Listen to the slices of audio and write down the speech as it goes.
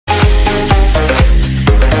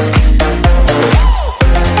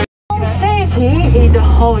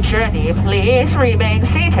whole journey, please remain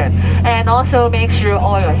seated. And also make sure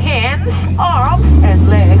all your hands, arms, and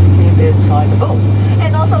legs keep inside the boat.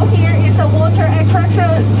 And also here is a water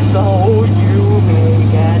attraction, so you may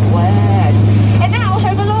get wet. And now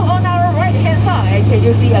have a look on our right hand side. Can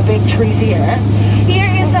you see a big tree here? Here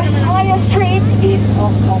is the highest tree in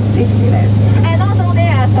Hong Kong Disneyland. And also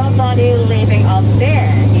there is somebody living up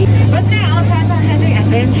there. But now Tarzan having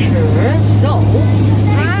adventure, so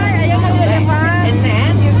and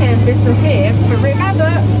then you can visit him. But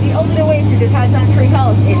remember, the only way to the Tarzan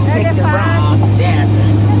treehouse is take the route there.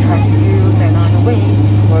 Try to use another way,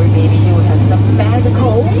 or maybe you have some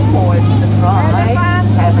magical or surprise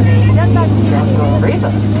happening in Jungle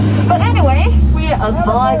River. But anyway, we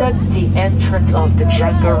avoided the entrance of the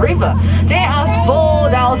Jungle River. There are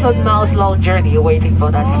 4,000 miles long journey waiting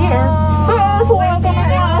for us here. First,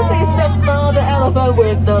 welcoming us is the mother elephant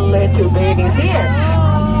with the little babies here.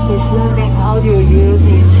 He's learning how to use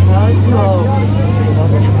his trunk. He's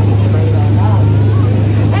going to try to spray on us.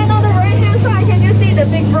 And on the right hand side, can you see the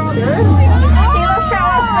big brother? He will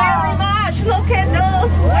shower very much. Look at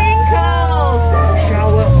those wrinkles.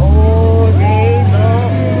 Shower all day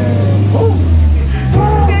long. Oh.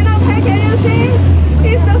 Can you see?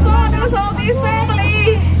 He's the father of his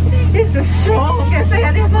family. He's the strongest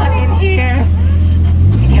animal in here.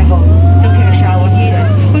 Be careful. Don't take a shower here.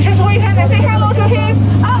 We just wait and say hello to him.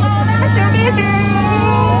 Nice to meet you.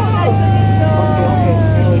 Okay.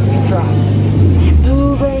 Now it's been dry.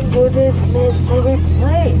 Moving to this mystery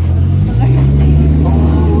place. It's the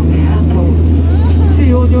old temple.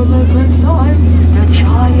 See on your left hand side, the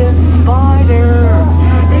giant spider.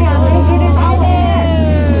 They are making it out there.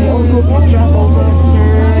 They also can jump over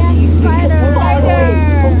 30 feet.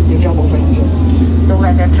 Oh, they jump over here. Don't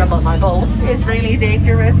let them jump on my boat. It's really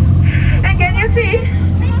dangerous. And can you see?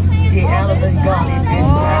 The elephant got in this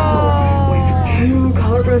temple with 2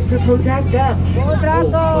 covers to protect them. Be careful,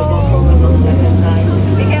 don't hold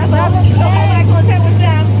eye contact with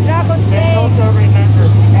them. And also remember,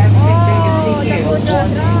 everything that you see here wants to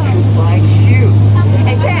bite you.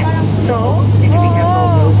 Again, so you need to be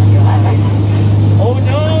careful with your eyes. Oh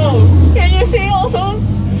no! Can you see also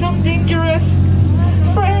some dangerous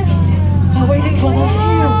friends are waiting for us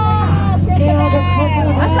here? They are the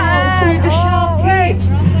crocodiles with the sharp teeth.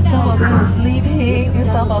 Some of them are sleeping, and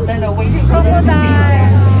some of them are waiting for them to feed them.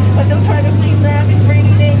 But don't try to feed them, it's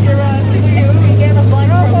really dangerous. You can get a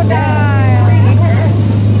bite from them. Really hurt.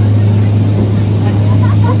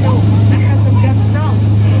 Oh no, I have some guns now.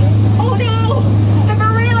 Oh no! The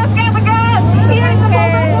gorillas get the gun! Here's the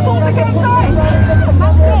bomb to get inside!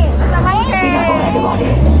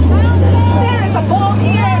 There is a bomb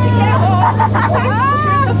here! Be careful!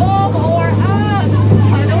 Shoot the bomb or us!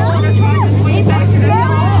 I don't want to try to squeeze back to the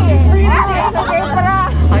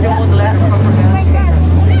I don't want to let him come from us.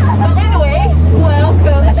 But anyway,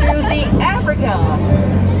 welcome to the Africa.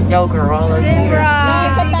 No gorillas here. There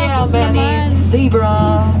are many zebra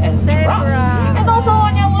and giraffe. And also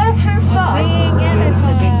on your left hand side,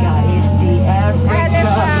 the big guy is the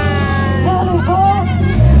Africa elephant.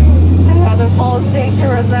 Elephant falls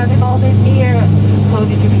dangerous animals in here. So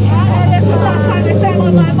did you be careful? Last time I step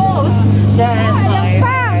on my boat, then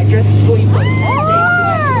I just sweep it.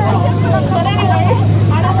 But anyway,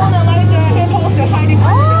 I don't want to let the hippos to hide in the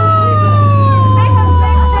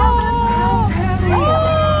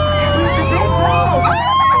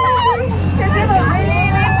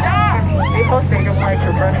Hippos, they don't like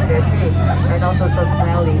to brush their teeth. And also so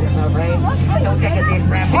smelly, right? Don't take a deep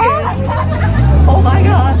breath because, oh my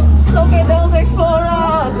god, look at those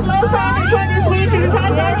explorers! Last time they tried to swim to the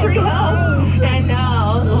Tarzan treehouse. And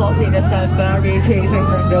now, look at the safari chasing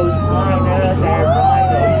from those hyenas and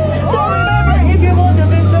rhinos. So remember, if you want to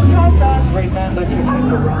visit Tarzan, remember to take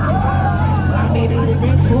the route. Maybe the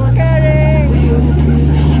next one will be you.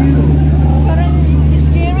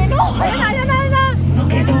 Scary, no!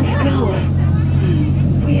 Look at those skulls.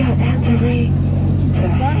 We are entering the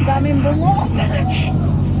village.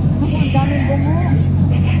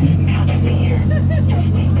 It has smell the fear. Just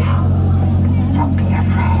stay calm. Don't be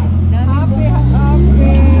afraid.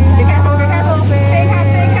 Be careful, be careful. Stay calm,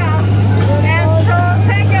 stay calm. And so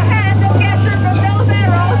take your hand to get through from those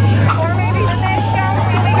arrows. Or maybe the next time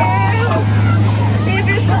we begin. If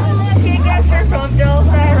you're so lucky, get through from those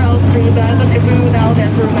arrows. Remember to move out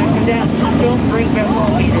and through back to them. Don't bring them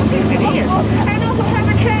home in a souvenir. And also have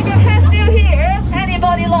a check your head still here.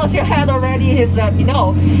 Anybody lost your head already, just let me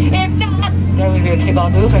know. If not, then we will keep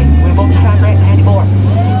on moving. We won't turn right anymore.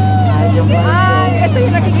 Ito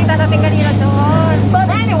yung nakikita natin kanina doon. But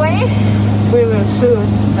anyway, we will soon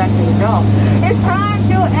back to the dog. It's time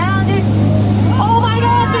to end it. Oh my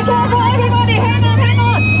god, be careful everybody, hang on, hang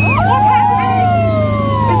on.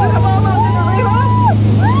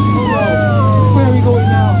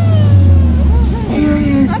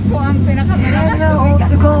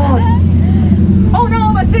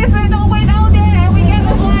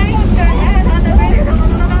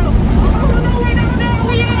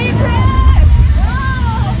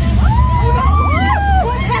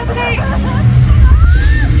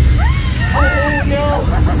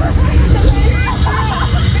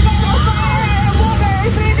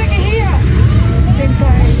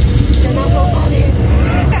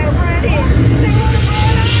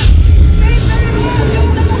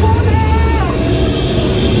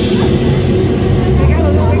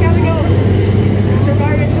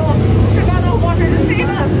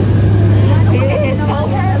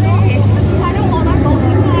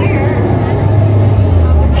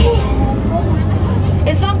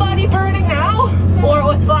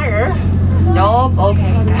 Nope.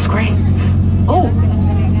 Okay, that's great. Oh,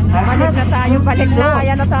 I Balik na tayo, balik na.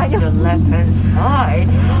 Ayan na tayo. The left hand side.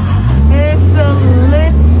 It's a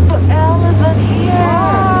little elephant here.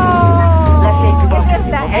 Let's say goodbye. This is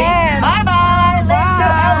the end. Bye bye, little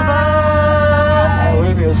Wow. elephant. And we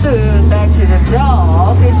will soon back to the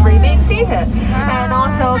dog. Please remain seated. And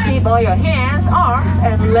also keep all your hands, arms,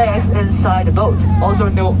 and legs inside the boat.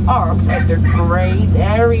 Also no arms at the great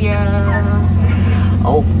area.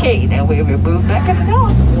 Okay, then we will move back at the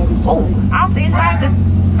top. Oh, arms inside the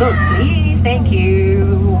boat, please. Thank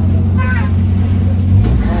you.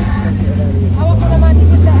 Hawak mo naman, this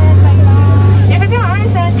is the end, my love. If you guys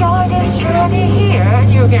enjoy this journey here,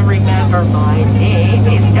 you can remember my name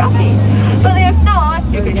is Duffy. But if not,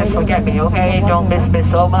 you can just forget me, okay? Don't miss me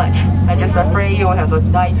so much. I'm just afraid you'll have a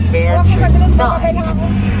nightmare tonight.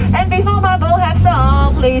 And before my boat has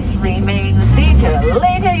sung, please remain seated.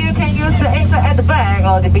 Later, you can use the exit at the back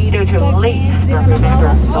or the video to leave. But remember,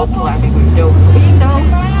 no play.